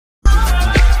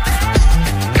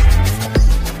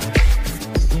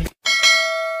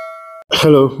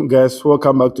Hello, guys.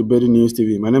 Welcome back to Bedu News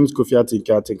TV. My name is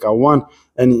Nketiah,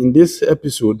 and in this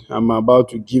episode, I'm about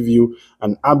to give you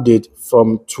an update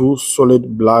from two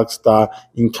solid Black Star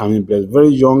incoming players, very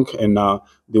young, and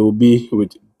they will be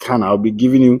with Ghana. I'll be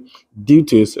giving you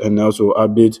details and also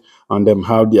updates on them,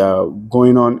 how they are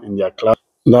going on in their club.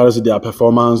 That is their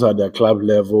performance at their club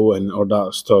level and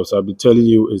other stuff. So I'll be telling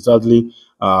you exactly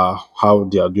how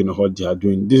they are doing and what they are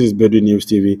doing. This is Bedu News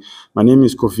TV. My name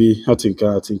is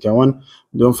Nketiah.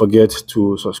 Don't forget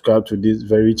to subscribe to this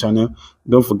very channel.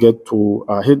 Don't forget to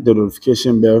hit the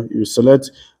notification bell. You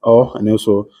select all, and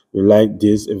also you like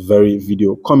this very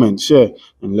video. Comment, share,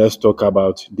 and let's talk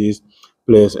about this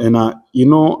players. And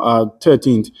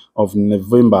 13th of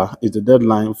November is the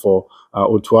deadline for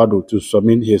Boadu to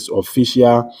submit his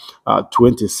official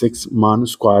 26-man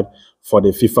squad for the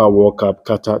FIFA World Cup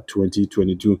Qatar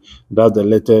 2022. That's the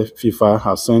letter FIFA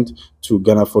has sent to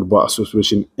Ghana Football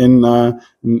Association. And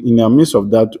in the midst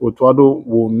of that, Boadu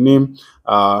will name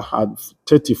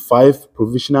 35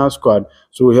 provisional squad.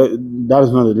 So that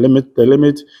is not the limit. The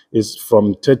limit is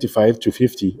from 35 to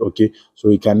 50. Okay, so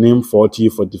he can name 40,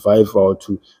 45, or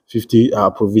to 50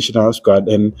 provisional squad.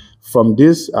 And from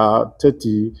this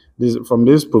from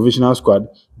this provisional squad,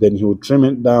 then he will trim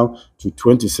it down to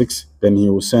 26. Then he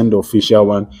will send the official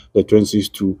one, the 26,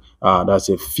 to that's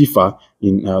a FIFA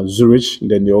in Zurich.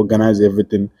 Then they organize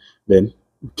everything. Then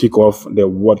kick off the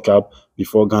World Cup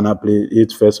before Ghana play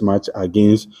its first match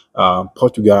against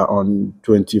Portugal on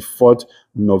 24th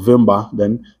November.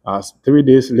 Then 3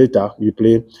 days later, we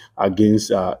play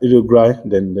against Uruguay.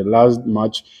 Then the last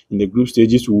match in the group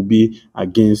stages will be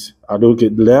against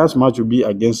the last match will be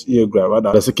against Uruguay.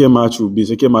 Rather, the second match will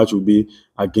be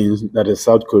against, that is,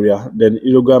 South Korea. Then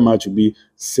Uruguay match will be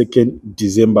 2nd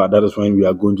December. That is when we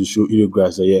are going to show Uruguay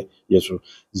as a year. Yes,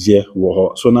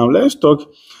 so now let's talk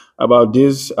about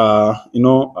this.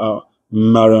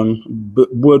 Myron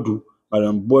Boadu.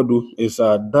 Myron Boadu is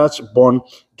a Dutch-born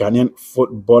Ghanaian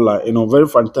footballer, very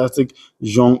fantastic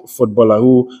young footballer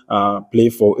who play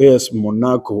for AS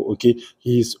Monaco. Okay,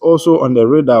 he's also on the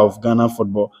radar of Ghana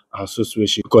Football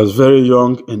Association because very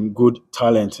young and good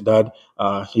talent that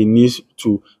he needs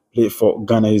to play for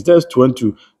Ghana. He's just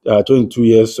 22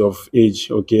 years of age.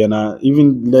 Okay, and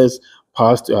even less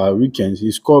past weekends,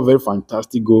 he scored very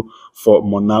fantastic goal for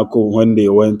Monaco when they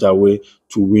went away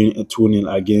to win a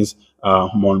 2-0 against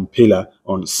Montpellier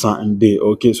on Sunday.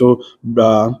 Okay, so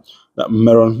Myron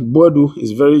Boadu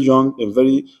is very young and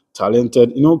very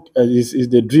talented. It's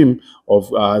the dream of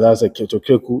that's a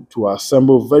Nketiah to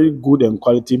assemble very good and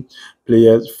quality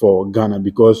players for Ghana,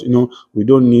 because we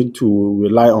don't need to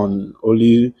rely on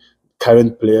only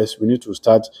current players. We need to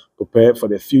start prepare for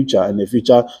the future, and the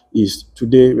future is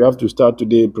today. We have to start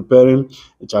today preparing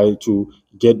to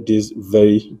get these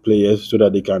very players so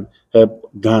that they can help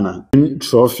Ghana win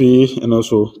trophy and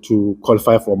also to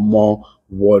qualify for more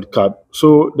World Cup.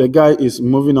 So the guy is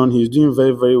moving on. He's doing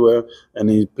very, very well, and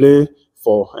he play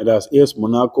for that's AS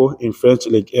Monaco in French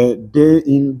League. Day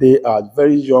in, day out,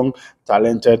 very young,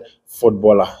 talented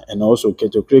footballer. And also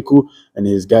Nketiah and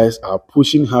his guys are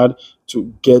pushing hard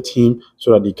to get him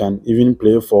so that he can even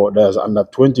play for that's under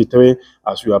 23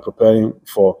 as we are preparing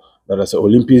for that's the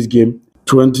Olympics game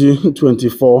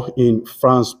 2024 in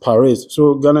France, Paris.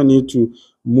 So Ghana need to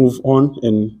move on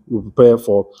and prepare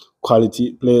for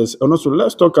quality players. And also,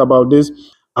 let's talk about this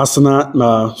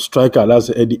Arsenal striker, that's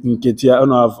Eddie Nketiah. I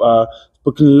know I've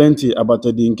spoken lengthy about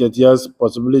Eddie Nketiah's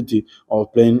possibility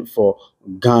of playing for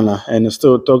Ghana, and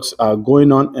still talks are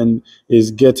going on, and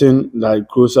is getting like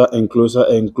closer and closer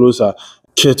and closer.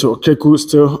 Nketiah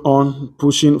still on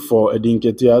pushing for Eddie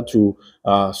Nketiah to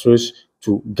switch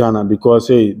to Ghana, because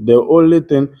hey, the only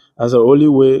thing, as the only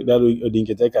way that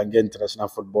Nketiah can get international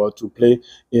football to play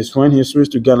is when he switches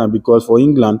to Ghana, because for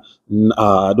England,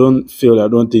 I don't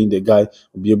think the guy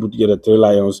will be able to get the Three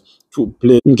Lions to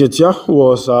play. Nketiah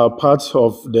was part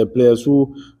of the players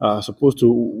who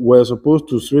were supposed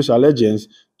to switch allegiance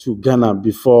to Ghana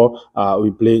before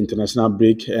we play international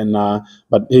break, and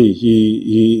but hey,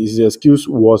 his excuse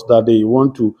was that they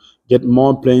want to get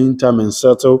more playing time and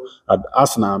settle at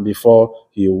Arsenal before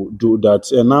he will do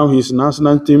that. And now his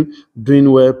national team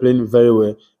doing well, playing very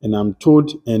well. And I'm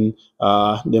told, and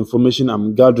the information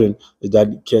I'm gathering is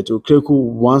that Nketiah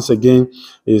once again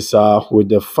is with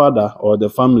the father or the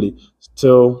family,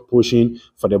 still pushing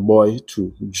for the boy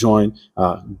to join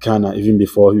Ghana even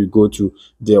before he go to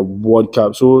the World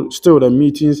Cup. So still the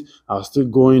meetings are still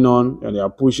going on, and they are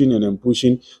pushing and then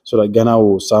pushing so that Ghana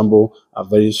will assemble a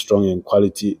very strong and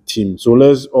quality team. So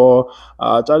let's all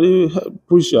try to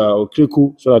push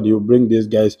Nketiah so that they will bring these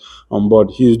guys on board.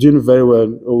 He's doing very well.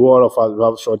 A lot of us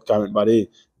have shortcomings, but hey,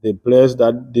 The players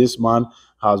that this man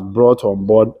has brought on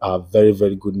board are very,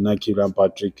 very good. Nike,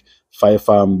 Patrick,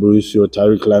 Pfeiffer, Ambrosio,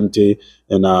 Tariq Lamptey,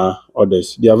 and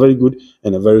others. They are very good,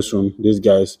 and very soon these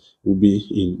guys will be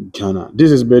in Ghana.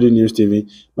 This is Bedding News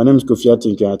TV. My name is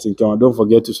Nketiah. Don't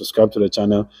forget to subscribe to the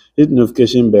channel, hit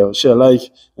notification bell, share, like,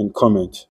 and comment.